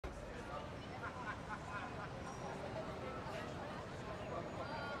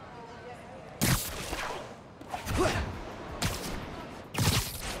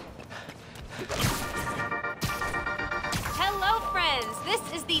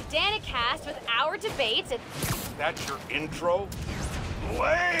Danicast with our debates. That's your intro?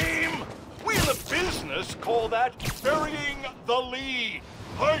 Lame! We in the business call that burying the lead.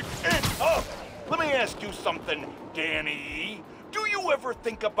 Hype it up! Let me ask you something, Danny. Do you ever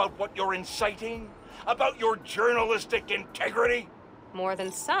think about what you're inciting? About your journalistic integrity? More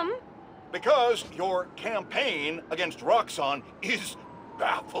than some. Because your campaign against Roxxon is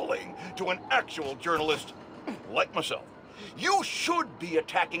baffling to an actual journalist like myself. You should be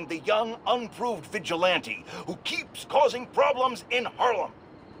attacking the young, unproved vigilante who keeps causing problems in Harlem.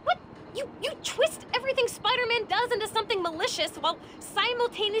 What? You twist everything Spider-Man does into something malicious while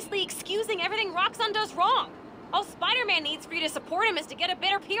simultaneously excusing everything Roxxon does wrong. All Spider-Man needs for you to support him is to get a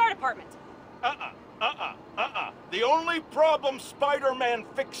better PR department. The only problem Spider-Man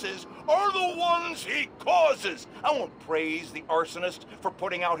fixes are the ones he causes. I won't praise the arsonist for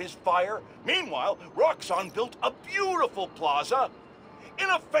putting out his fire. Meanwhile, Roxxon built a beautiful plaza in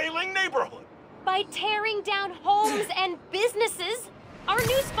a failing neighborhood. By tearing down homes and businesses, our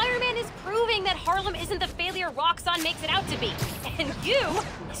new Spider-Man is proving that Harlem isn't the failure Roxxon makes it out to be. And you,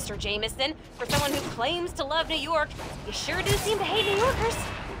 Mr. Jameson, for someone who claims to love New York, you sure do seem to hate New Yorkers.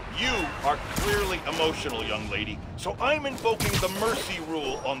 You are clearly emotional, young lady, so I'm invoking the mercy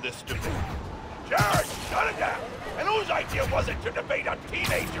rule on this debate. Jared, shut it down! And whose idea was it to debate a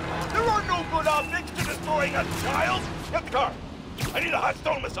teenager? There are no good optics to destroying a child! Get the car! I need a hot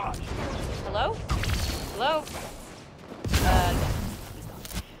stone massage! Hello? Hello? He's gone.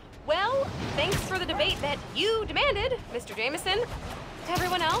 Well, thanks for the debate that you demanded, Mr. Jameson. To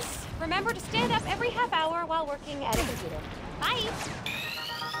everyone else, remember to stand up every half hour while working at a computer. Bye!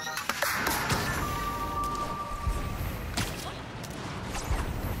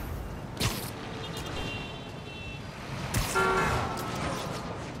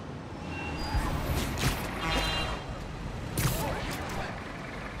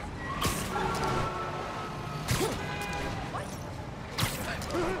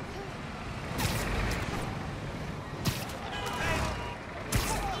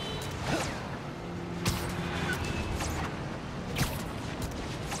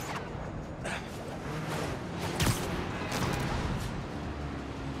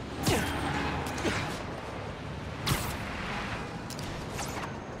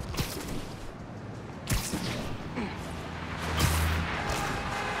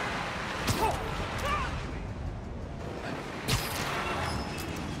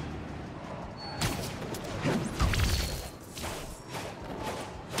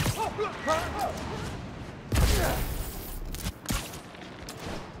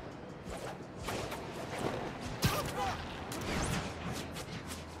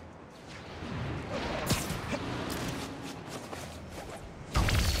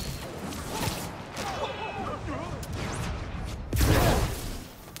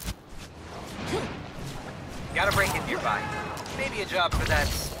 Gotta break in nearby. Maybe a job for that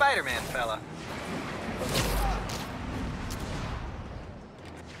Spider-Man fella.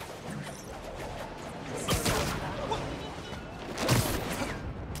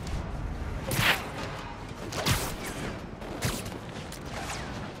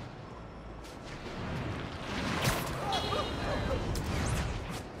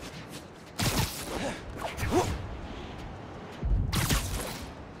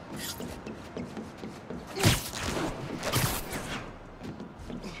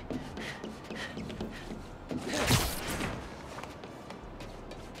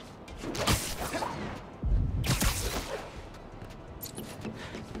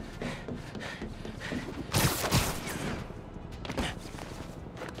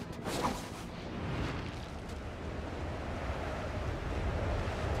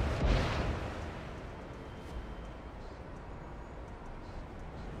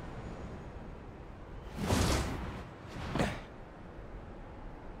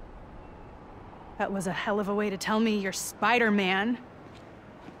 That was a hell of a way to tell me you're Spider-Man.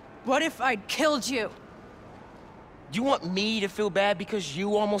 What if I'd killed you? You want me to feel bad because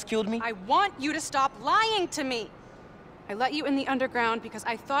you almost killed me? I want you to stop lying to me! I let you in the underground because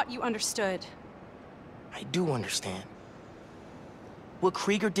I thought you understood. I do understand. What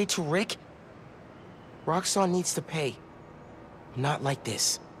Krieger did to Rick? Roxxon needs to pay. Not like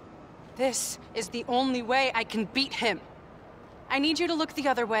this. This is the only way I can beat him. I need you to look the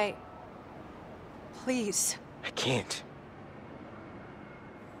other way. Please. I can't.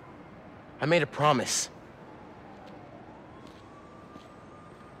 I made a promise.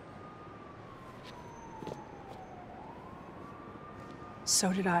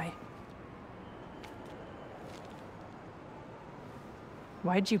 So did I.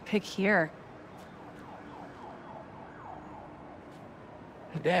 Why'd you pick here?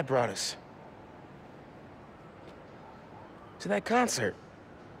 Dad brought us. To that concert.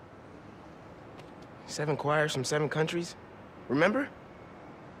 7 choirs from 7 countries. Remember?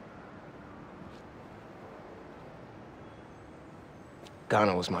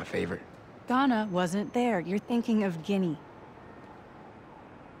 Ghana was my favorite. Ghana wasn't there. You're thinking of Guinea.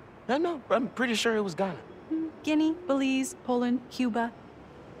 No, I'm pretty sure it was Ghana. Guinea, Belize, Poland, Cuba.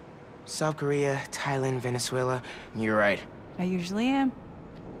 South Korea, Thailand, Venezuela. You're right. I usually am.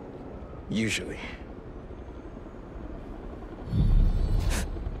 Usually.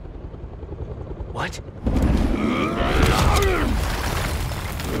 What?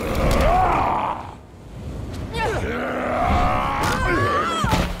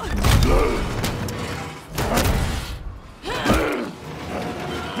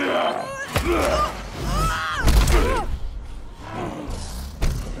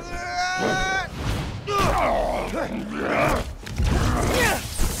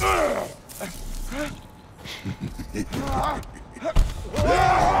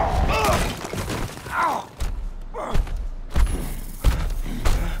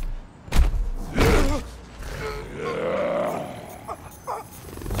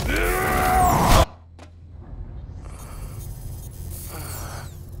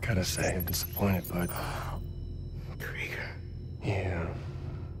 Gotta say, I'm disappointed, bud. Krieger. Yeah.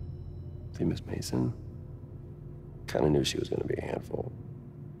 See, Miss Mason? Kinda knew she was gonna be a handful.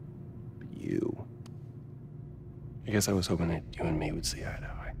 But you... I guess I was hoping that you and me would see eye to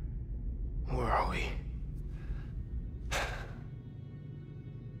eye. Where are we?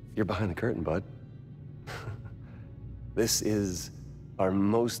 You're behind the curtain, bud. This is our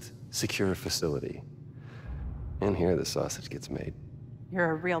most secure facility. And here the sausage gets made.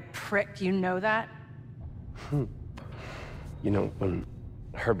 You're a real prick, you know that? You know, when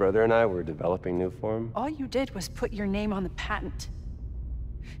her brother and I were developing new form, All you did was put your name on the patent.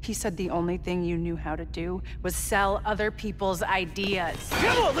 He said the only thing you knew how to do was sell other people's ideas.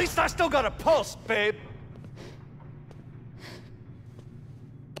 Yeah, well, at least I still got a pulse, babe.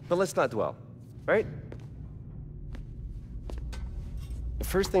 but let's not dwell, right? The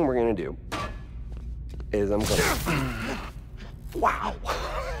first thing we're gonna do is I'm gonna... Wow!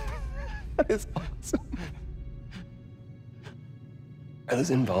 That is awesome. Are those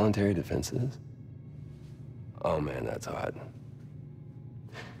involuntary defenses? Oh man, that's hot.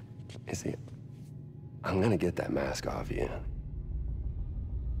 You see, I'm gonna get that mask off you.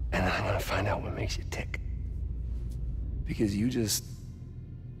 And then I'm gonna find out what makes you tick. Because you just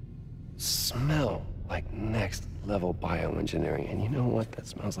smell like next level bioengineering. And you know what that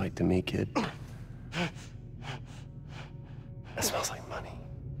smells like to me, kid? That smells like money.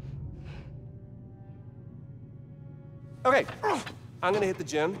 Okay, I'm gonna hit the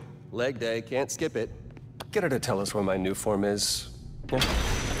gym. Leg day, can't skip it. Get her to tell us where my new form is. Yeah.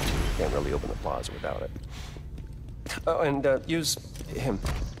 Can't really open the plaza without it. Oh, and use him.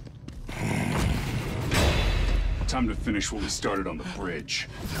 Time to finish what we started on the bridge.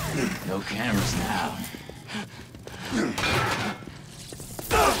 No cameras now.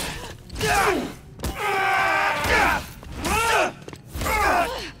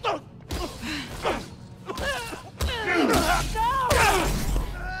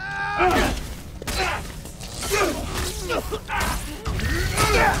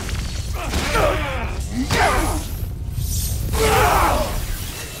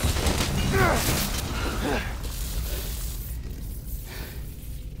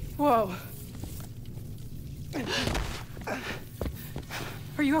 Whoa.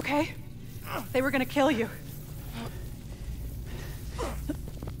 Are you okay? They were gonna kill you.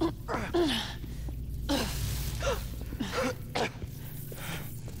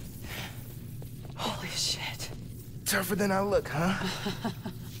 Holy shit. Tougher than I look, huh?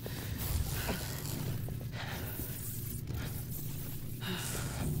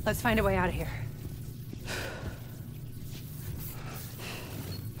 Let's find a way out of here.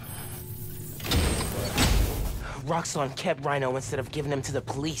 Roxxon kept Rhino instead of giving him to the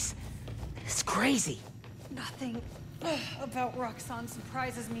police. It's crazy. Nothing about Roxxon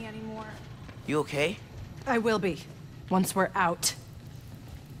surprises me anymore. You okay? I will be, once we're out.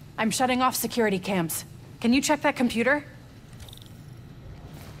 I'm shutting off security cams. Can you check that computer?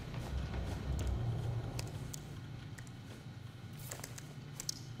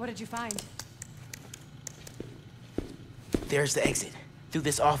 What did you find? There's the exit. Through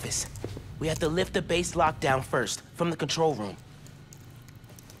this office. We have to lift the base lockdown first, from the control room.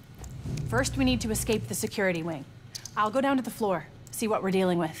 First, we need to escape the security wing. I'll go down to the floor, see what we're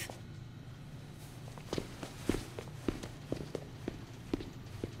dealing with.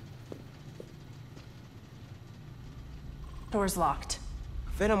 Door's locked.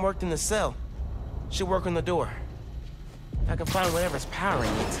 Venom worked in the cell. Should work on the door. If I can find whatever's powering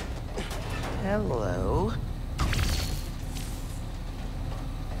it. Hello?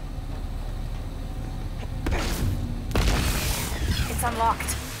 It's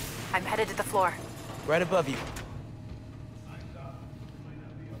unlocked. I'm headed to the floor. Right above you.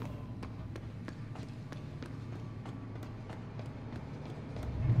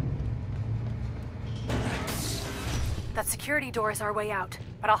 That security door is our way out,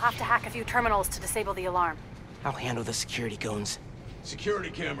 but I'll have to hack a few terminals to disable the alarm. I'll handle the security goons. Security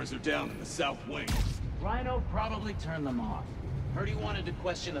cameras are down in the south wing. Rhino probably turned them off. Heard he wanted to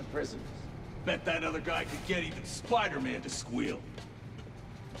question the prisoners. Bet that other guy could get even Spider-Man to squeal.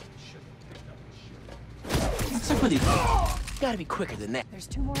 What's up with you? Gotta be quicker than that. There's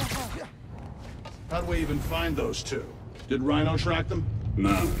 2 more ahead. How'd we even find those 2? Did Rhino track them?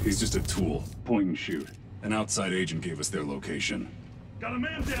 Nah, he's just a tool. Point and shoot. An outside agent gave us their location. Got a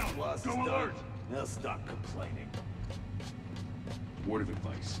man down! Go alert! They'll stop complaining. Word of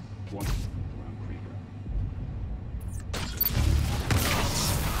advice. One around Krieger.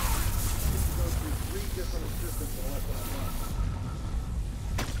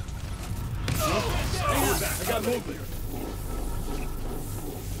 I got movement.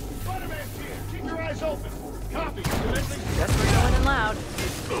 Spider-Man's here! Keep your eyes open! Copy! Guess we're going in loud.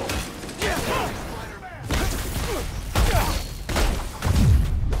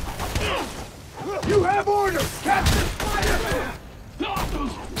 You have orders, Captain Spider-Man!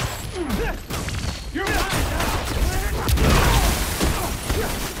 You're mine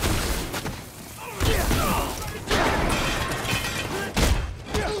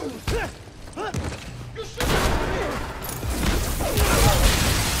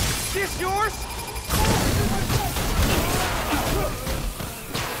This yours?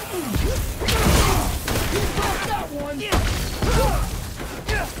 that one!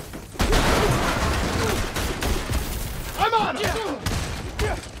 I'm on him!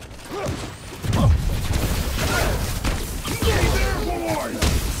 Stay there, boys!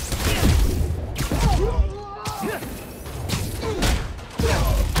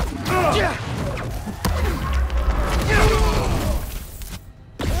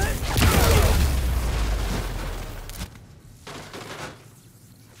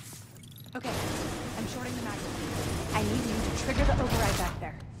 Okay, I'm shorting the magnet. I need you to trigger the override back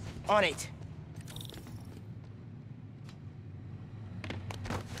there. On it.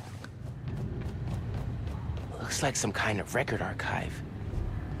 Looks like some kind of record archive.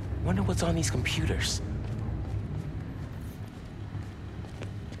 Wonder what's on these computers.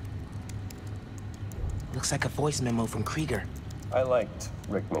 Looks like a voice memo from Krieger. I liked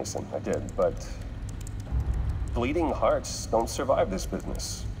Rick Mason, I did, but bleeding hearts don't survive this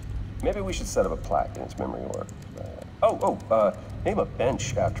business. Maybe we should set up a plaque in his memory or... name a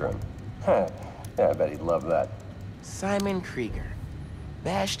bench after him. Yeah, I bet he'd love that. Simon Krieger,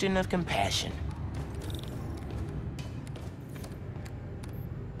 bastion of compassion.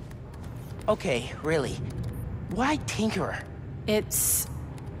 Okay, really. Why Tinkerer? It's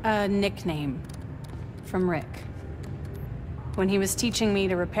a nickname from Rick. When he was teaching me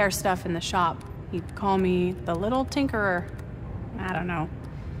to repair stuff in the shop, he'd call me the Little Tinkerer. I don't know.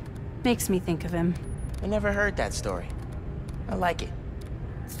 Makes me think of him. I never heard that story. I like it.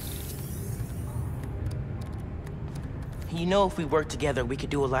 You know, if we worked together, we could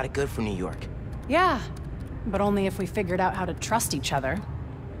do a lot of good for New York. Yeah, but only if we figured out how to trust each other.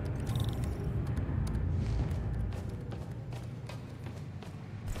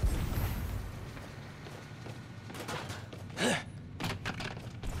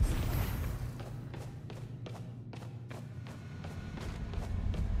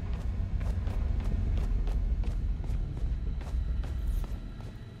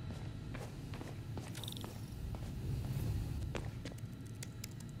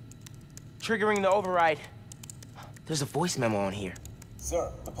 Triggering the override. There's a voice memo on here.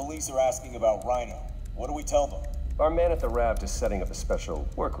 Sir, the police are asking about Rhino. What do we tell them? Our man at the Raft is setting up a special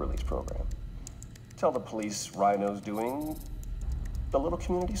work release program. Tell the police Rhino's doing a little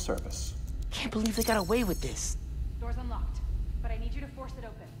community service. Can't believe they got away with this. Door's unlocked, but I need you to force it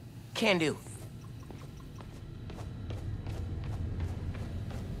open. Can do.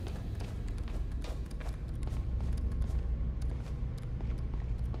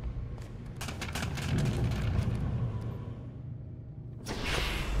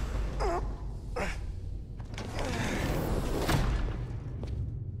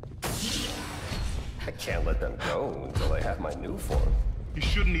 I can't let them go until I have my new form. You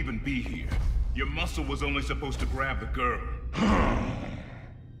shouldn't even be here. Your muscle was only supposed to grab the girl.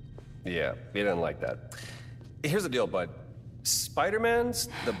 Yeah, he didn't like that. Here's the deal, bud. Spider-Man's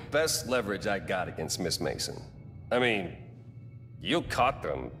the best leverage I got against Miss Mason. I mean, you caught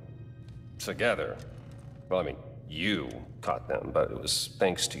them together. Well, I mean, you caught them, but it was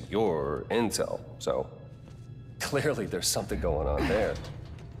thanks to your intel, so clearly there's something going on there.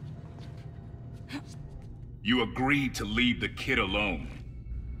 You agreed to leave the kid alone.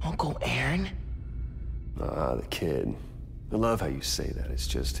 Uncle Aaron? Ah, the kid. I love how you say that. It's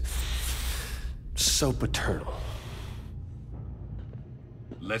just so paternal.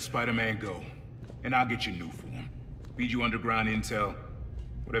 Let Spider-Man go, and I'll get you new form. Feed you underground intel,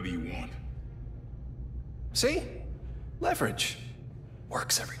 whatever you want. See? Leverage.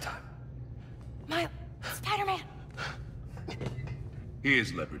 Works every time. Spider-Man!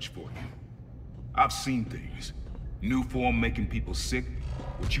 Here's leverage for you. I've seen things. New form making people sick.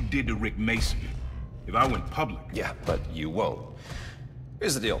 What you did to Rick Mason. If I went public... Yeah, but you won't.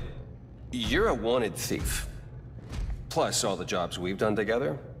 Here's the deal. You're a wanted thief. Plus all the jobs we've done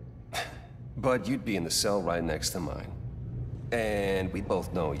together. But you'd be in the cell right next to mine. And we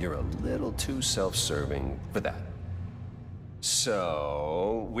both know you're a little too self-serving for that.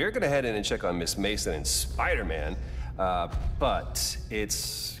 So, we're gonna head in and check on Miss Mason and Spider-Man, but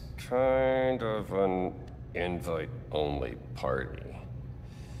it's kind of an invite-only party.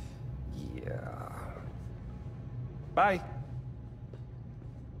 Yeah. Bye.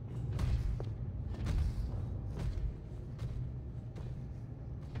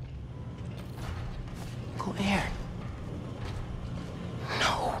 Uncle Aaron.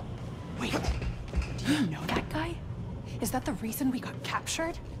 No. Wait, do you know that guy? Is that the reason we got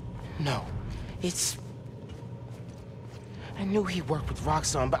captured? No. It's... I knew he worked with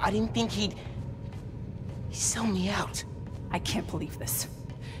Roxxon, but I didn't think he'd sell me out. I can't believe this.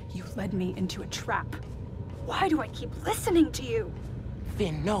 You led me into a trap. Why do I keep listening to you?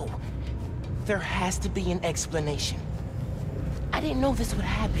 Phin, no. There has to be an explanation. I didn't know this would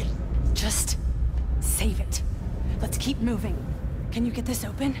happen. Just save it. Let's keep moving. Can you get this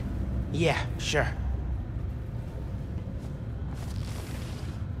open? Yeah, sure.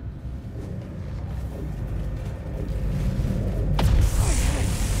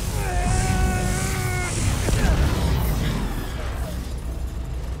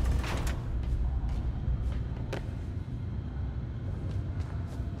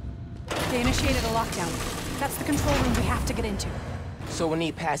 They initiated a lockdown. That's the control room we have to get into. So we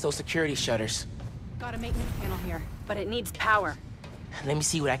need past those security shutters. Got a maintenance panel here, but it needs power. Let me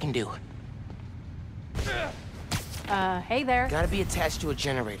see what I can do. Hey there. Gotta be attached to a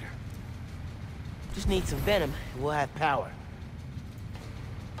generator. Just need some venom, and we'll have power.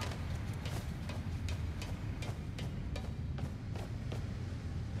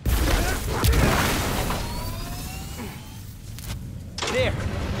 There!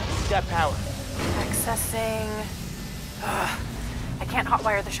 Got power. Accessing... I can't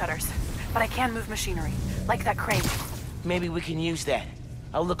hotwire the shutters, but I can move machinery, like that crane. Maybe we can use that.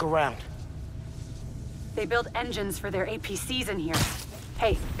 I'll look around. They build engines for their APCs in here.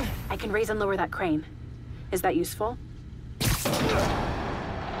 Hey, I can raise and lower that crane. Is that useful?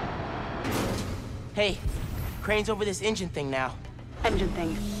 Hey, crane's over this engine thing now. Engine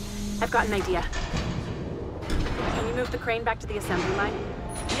thing. I've got an idea. Can you move the crane back to the assembly line?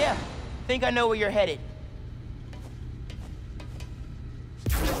 Yeah, think I know where you're headed.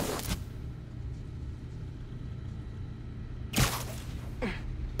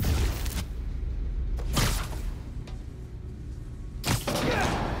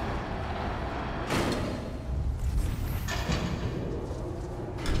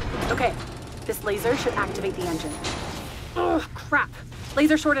 Okay, this laser should activate the engine. Oh, crap.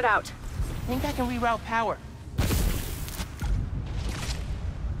 Laser shorted out. Think I can reroute power.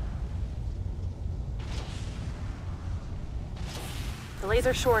 The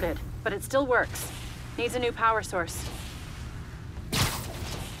laser shorted, but it still works. Needs a new power source.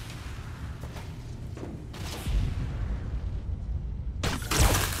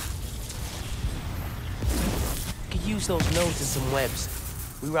 Could use those nodes and some webs.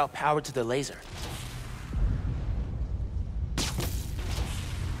 Reroute power to the laser.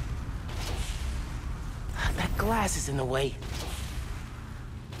 That glass is in the way.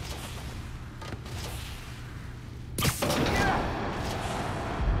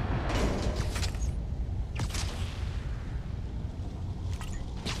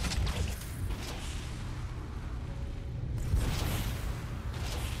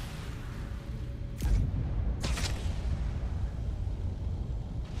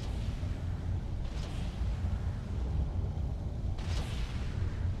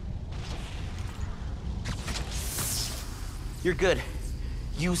 You're good.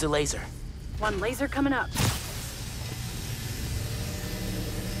 Use the laser. One laser coming up.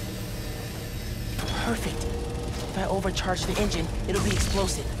 Perfect. If I overcharge the engine, it'll be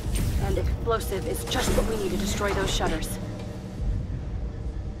explosive. And explosive is just what we need to destroy those shutters.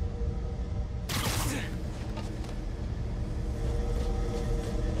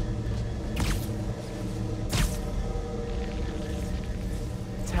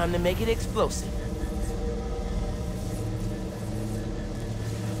 Time to make it explosive.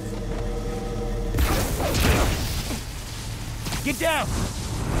 Get down!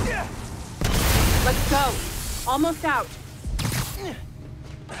 Let's go. Almost out.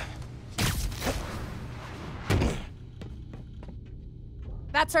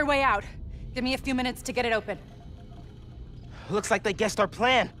 That's our way out. Give me a few minutes to get it open. Looks like they guessed our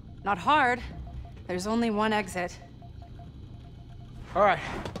plan. Not hard. There's only one exit. All right,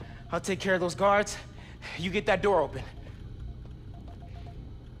 I'll take care of those guards. You get that door open.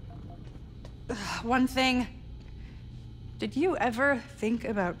 One thing. Did you ever think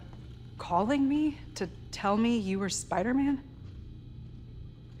about calling me to tell me you were Spider-Man?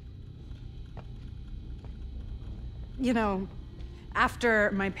 You know,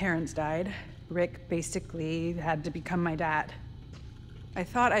 after my parents died, Rick basically had to become my dad. I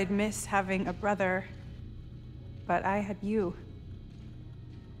thought I'd miss having a brother, but I had you.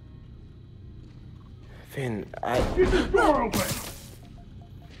 Phin, Get this door open!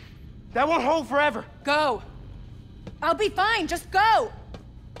 That won't hold forever! Go! I'll be fine, just go!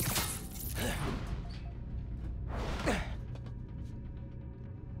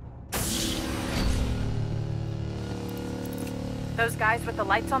 Those guys with the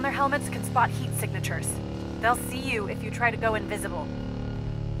lights on their helmets can spot heat signatures. They'll see you if you try to go invisible.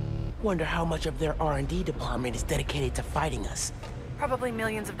 Wonder how much of their R&D department is dedicated to fighting us. Probably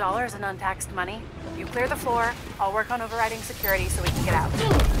millions of dollars in untaxed money. You clear the floor, I'll work on overriding security so we can get out.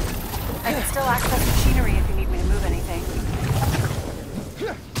 I can still access machinery if you need me to move anything.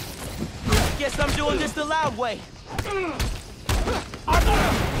 Guess I'm doing this the loud way.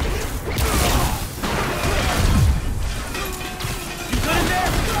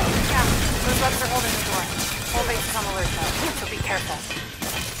 Yeah, those reps are holding the door. Whole base is on alert though, so be careful.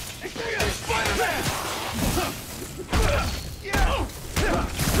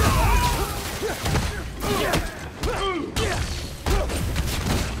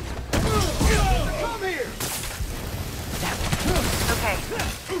 Come here! Okay.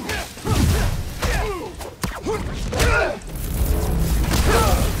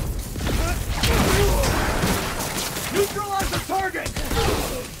 Neutralize the target!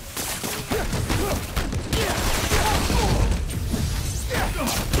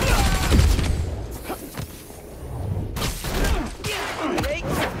 Take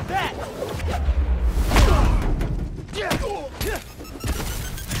that!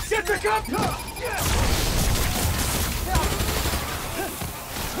 Get the gun!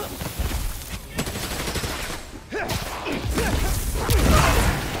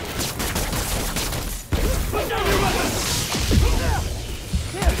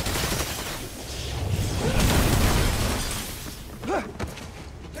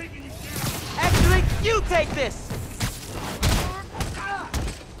 Actually, you take this!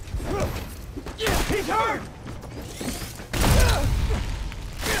 He's hurt!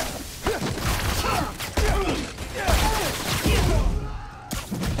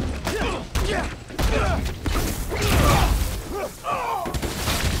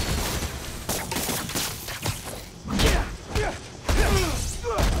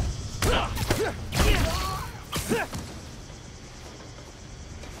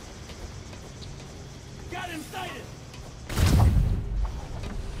 Got him sighted!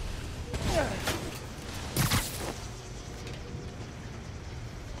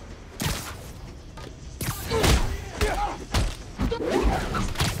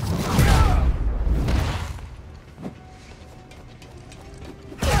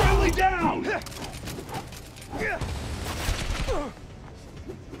 Stanley down!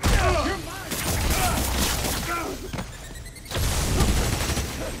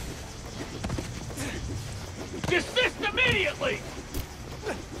 Dismissed immediately!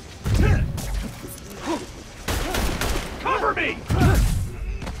 Cover me!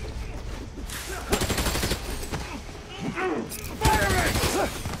 Firing!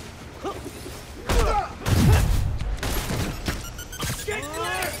 Get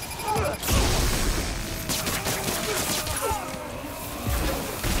clear!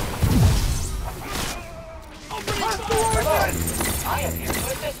 I am here to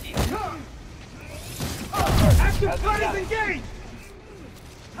assist you. Active threat is engaged!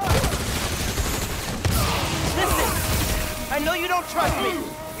 Listen! I know you don't trust me!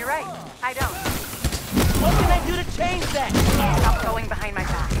 You're right, I don't. What can I do to change that? Stop going behind my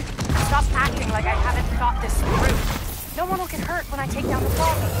back. Stop acting like I haven't thought this through. No one will get hurt when I take down the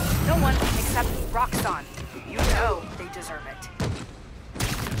wall. No one except Roxxon. You know they deserve it.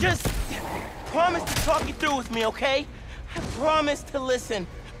 Just promise to talk it through with me, okay? I promise to listen.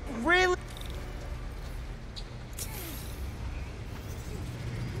 Really?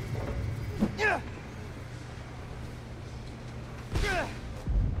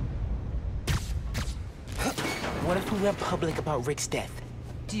 What if we went public about Rick's death?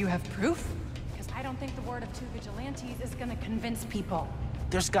 Do you have proof? Because I don't think the word of two vigilantes is gonna convince people.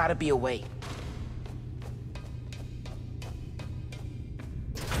 There's gotta be a way.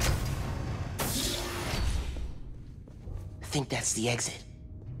 I think that's the exit.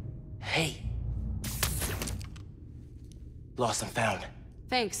 Hey. Lost and found.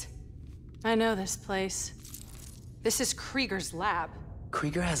 Thanks. I know this place. This is Krieger's lab.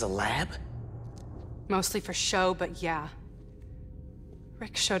 Krieger has a lab? Mostly for show, but yeah.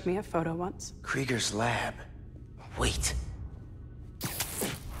 Rick showed me a photo once. Krieger's lab. Wait.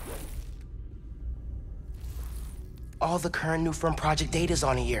 All the current new firm project data's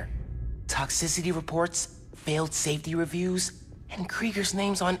on here. Toxicity reports, failed safety reviews, and Krieger's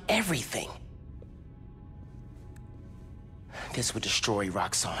name's on everything. This would destroy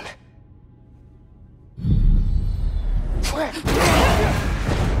Roxxon.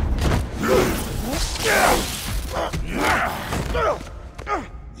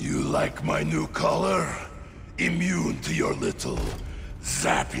 You like my new color? Immune to your little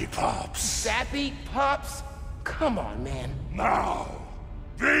zappy pops. Zappy pops? Come on, man. Now,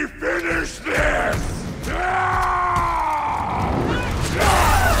 we finish this!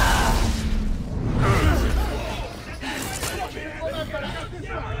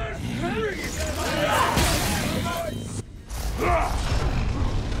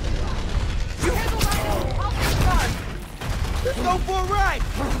 Let's go for a ride!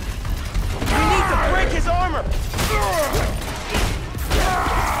 We need to break his armor!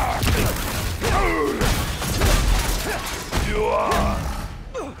 You are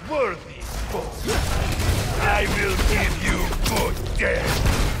worthy, folks. I will give you good death.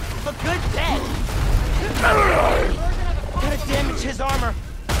 A good death? Gotta damage his armor.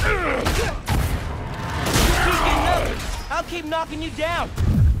 Keep getting up. I'll keep knocking you down.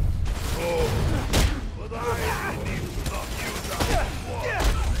 Oh, but I need to knock you down.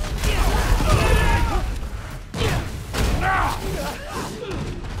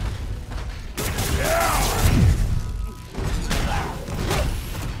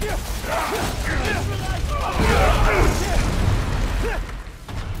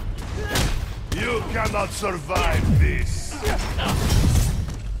 You cannot survive this.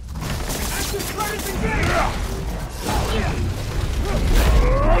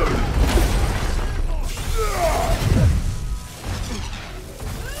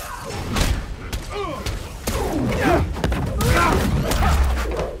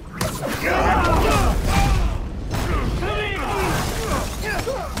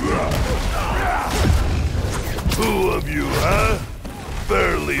 Who of you, huh?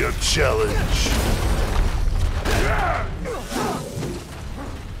 Barely a challenge.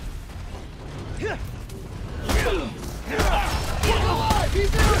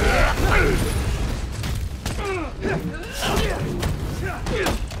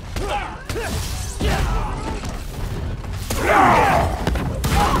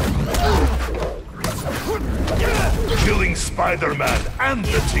 Killing Spider-Man and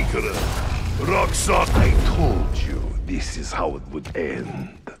the Tinkerer. Roxxon, I told you this is how it would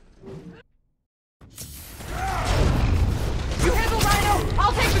end. You handle Rhino,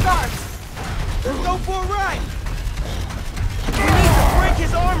 I'll take the guards. Let's go for a ride. We need to break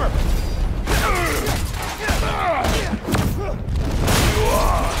his armor. You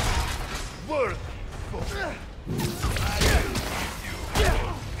are worthy.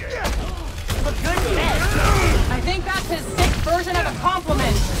 A good death. I think that's his sick version of a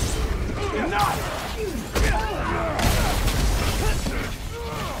compliment. Not.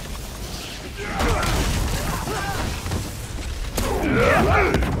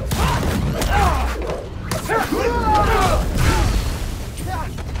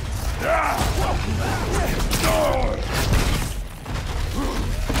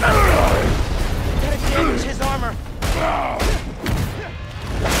 Gotta damage his armor.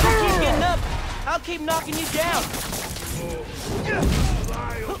 Keep getting up. I'll keep knocking you down.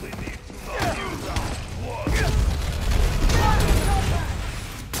 I only need to knock you down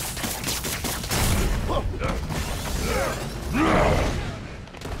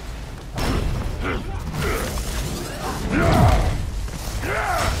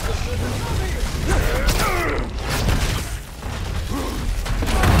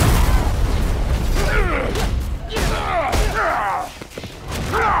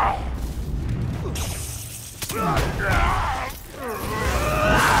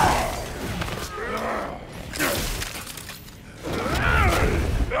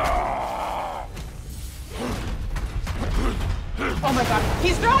Oh my god,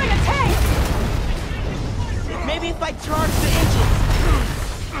 he's throwing a tank! Maybe if I charge the engines.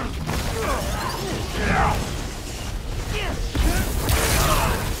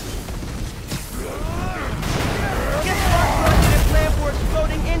 Guess Rockstar didn't plan for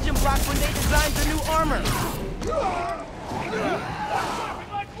exploding engine blocks when they designed the new armor.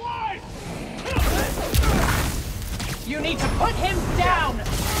 You need to put him down!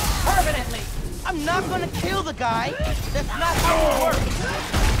 Permanently! I'm not gonna kill the guy. That's not how it works.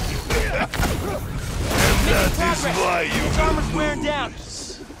 That is why you His armor's wearing down.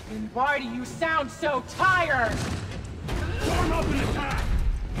 Then why do you sound so tired? Form up and attack!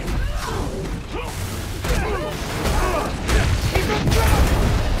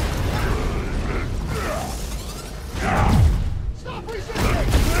 Stop resisting!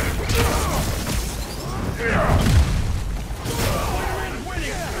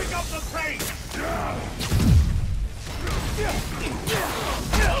 Winning! Pick up the pace!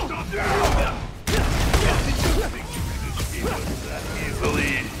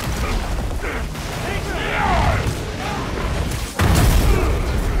 easily.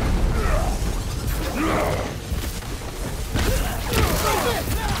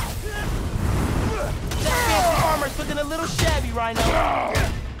 That fancy armor's looking a little shabby, Rhino.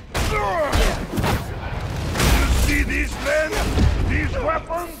 You see these men? These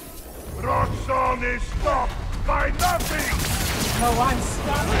weapons? Roxxon is stopped by nothing! No, I'm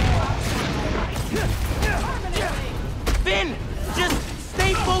stopping! Phin, just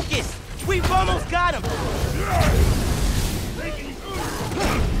stay focused. We've almost got him.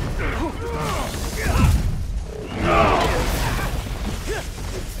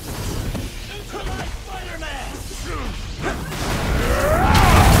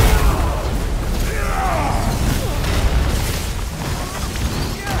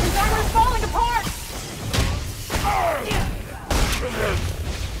 His armor's falling apart!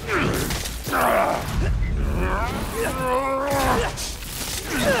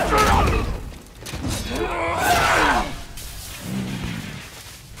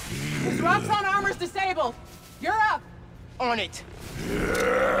 His Roxxon armor's disabled! You're up! On it.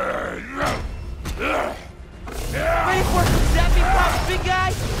 Ready for some zapping pops, big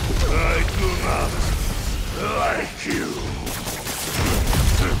guy? I do not like you.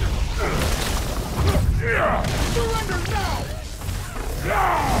 Surrender now!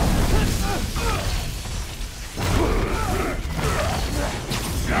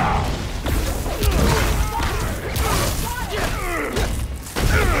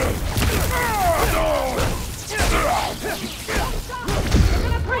 You're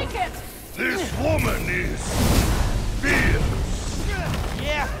gonna break it! This woman is fierce.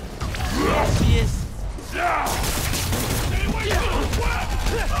 Yeah. Yeah, she is. Stay away from the web!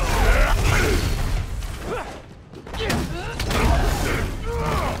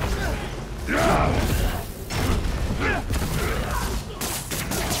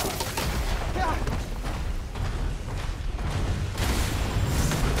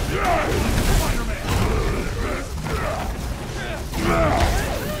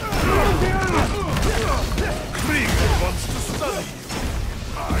 Krieger wants to study you.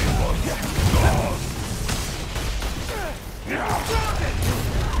 I want you gone.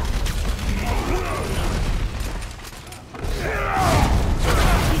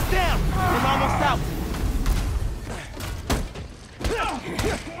 He's down. I'm almost out.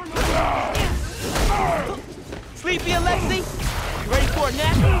 Sleepy Alexi? You ready for a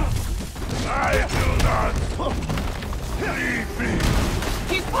nap? I do not. Sleepy.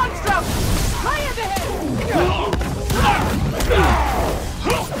 He's punch-drunk! Lay into him!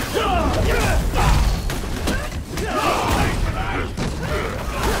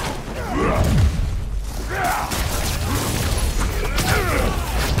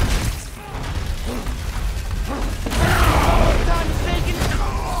 Time is taken.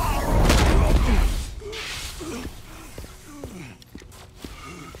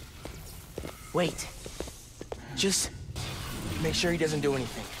 Wait. Just make sure he doesn't do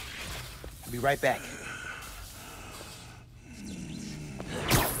anything. I'll be right back.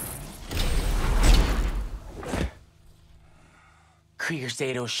 Krieger said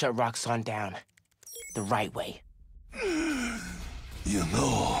it'll shut Roxxon down. The right way. You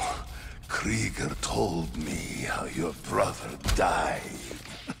know, Krieger told me how your brother died.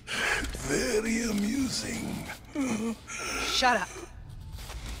 Very amusing. Shut up.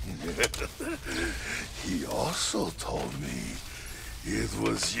 He also told me it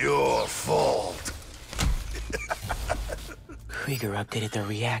was your fault. Krieger updated the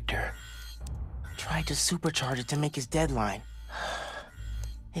reactor. Tried to supercharge it to make his deadline.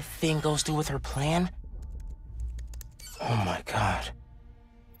 If Phin goes through with her plan... Oh my God.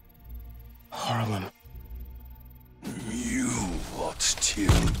 Harlem. You what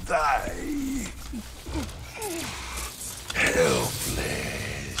still die. Helpless.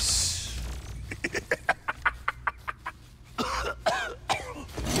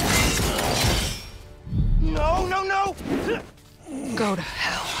 No, no, no! Go to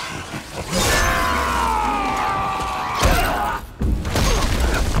hell.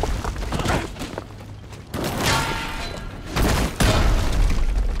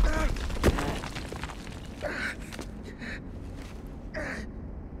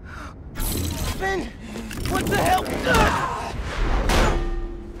 Phin! What the hell?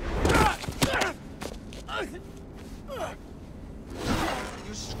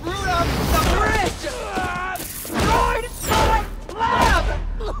 You screwed up the bridge! Destroyed my lab!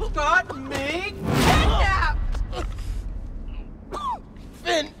 Got me kidnapped!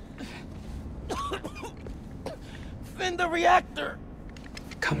 Phin! Phin, the reactor!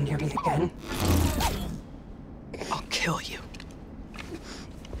 Come near me again. I'll kill you.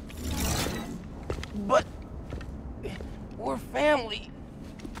 But... we're family.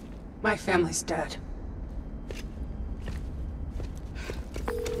 My family's dead.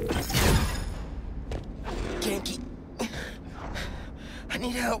 Can't keep... I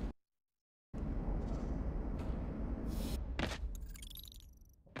need help.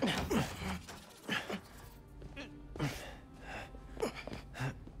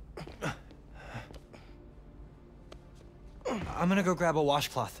 I'm gonna go grab a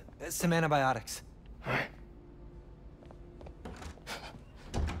washcloth, some antibiotics.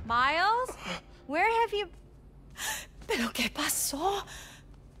 Miles? Where have you... ¿Pero qué pasó?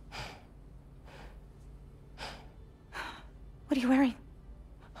 What are you wearing?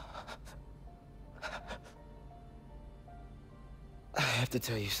 I have to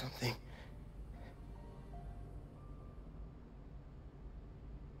tell you something.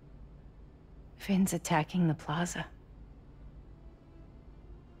 Phin's attacking the plaza.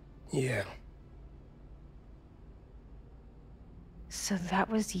 Yeah. So that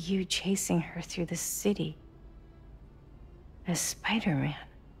was you chasing her through the city. As Spider-Man.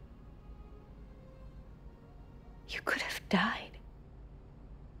 You could have died.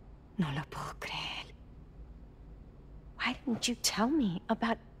 No lo puedo creer. Why didn't you tell me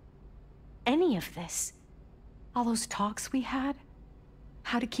about any of this? All those talks we had?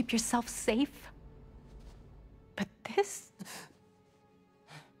 How to keep yourself safe? But this?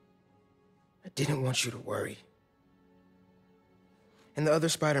 I didn't want you to worry. And the other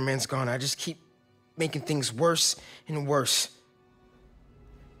Spider-Man's gone. I just keep making things worse and worse.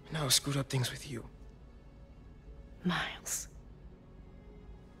 Now I screwed up things with you. Miles.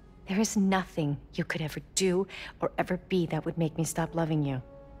 There is nothing you could ever do or ever be that would make me stop loving you.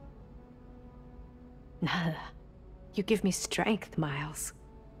 Nada. You give me strength, Miles.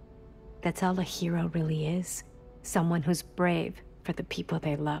 That's all a hero really is. Someone who's brave for the people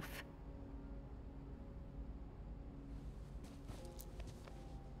they love.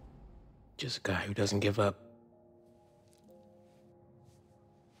 Just a guy who doesn't give up.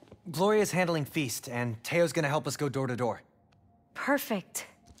 Gloria's handling Feast, and Teo's gonna help us go door to door. Perfect.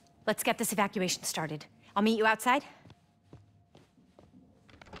 Let's get this evacuation started. I'll meet you outside.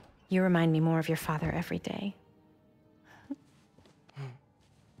 You remind me more of your father every day.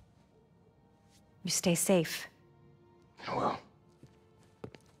 You stay safe. I will.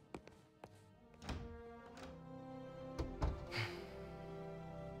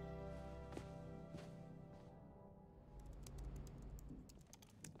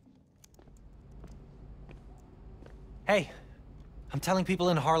 Hey, I'm telling people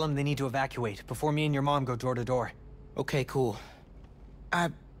in Harlem they need to evacuate before me and your mom go door to door. Okay, cool. I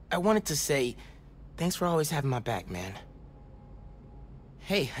wanted to say, thanks for always having my back, man.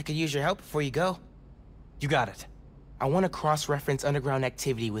 Hey, I could use your help before you go. You got it. I want to cross-reference underground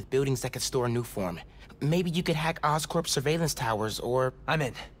activity with buildings that could store Nuform. Maybe you could hack Oscorp's surveillance towers, or... I'm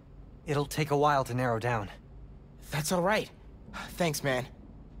in. It'll take a while to narrow down. That's all right. Thanks, man.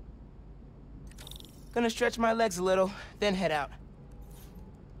 Gonna stretch my legs a little, then head out.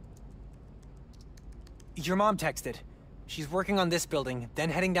 Your mom texted. She's working on this building, then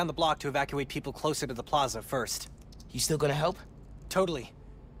heading down the block to evacuate people closer to the plaza first. You still gonna help? Totally.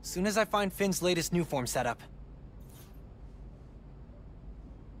 Soon as I find Finn's latest Nuform setup.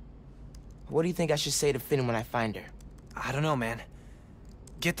 What do you think I should say to Phin when I find her? I don't know, man.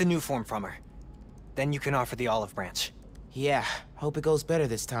 Get the Nuform from her. Then you can offer the olive branch. Yeah, hope it goes better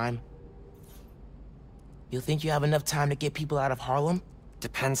this time. You think you have enough time to get people out of Harlem?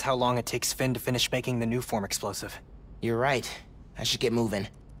 Depends how long it takes Phin to finish making the Nuform explosive. You're right. I should get moving.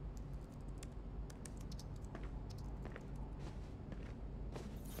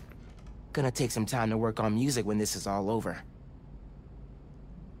 Gonna take some time to work on music when this is all over.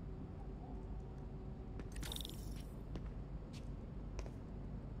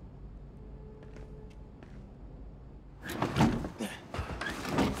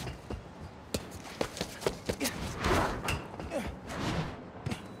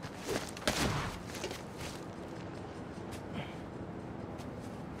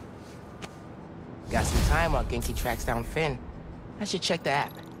 Got some time while Genki tracks down Phin. I should check the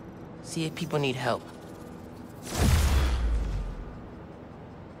app. See if people need help.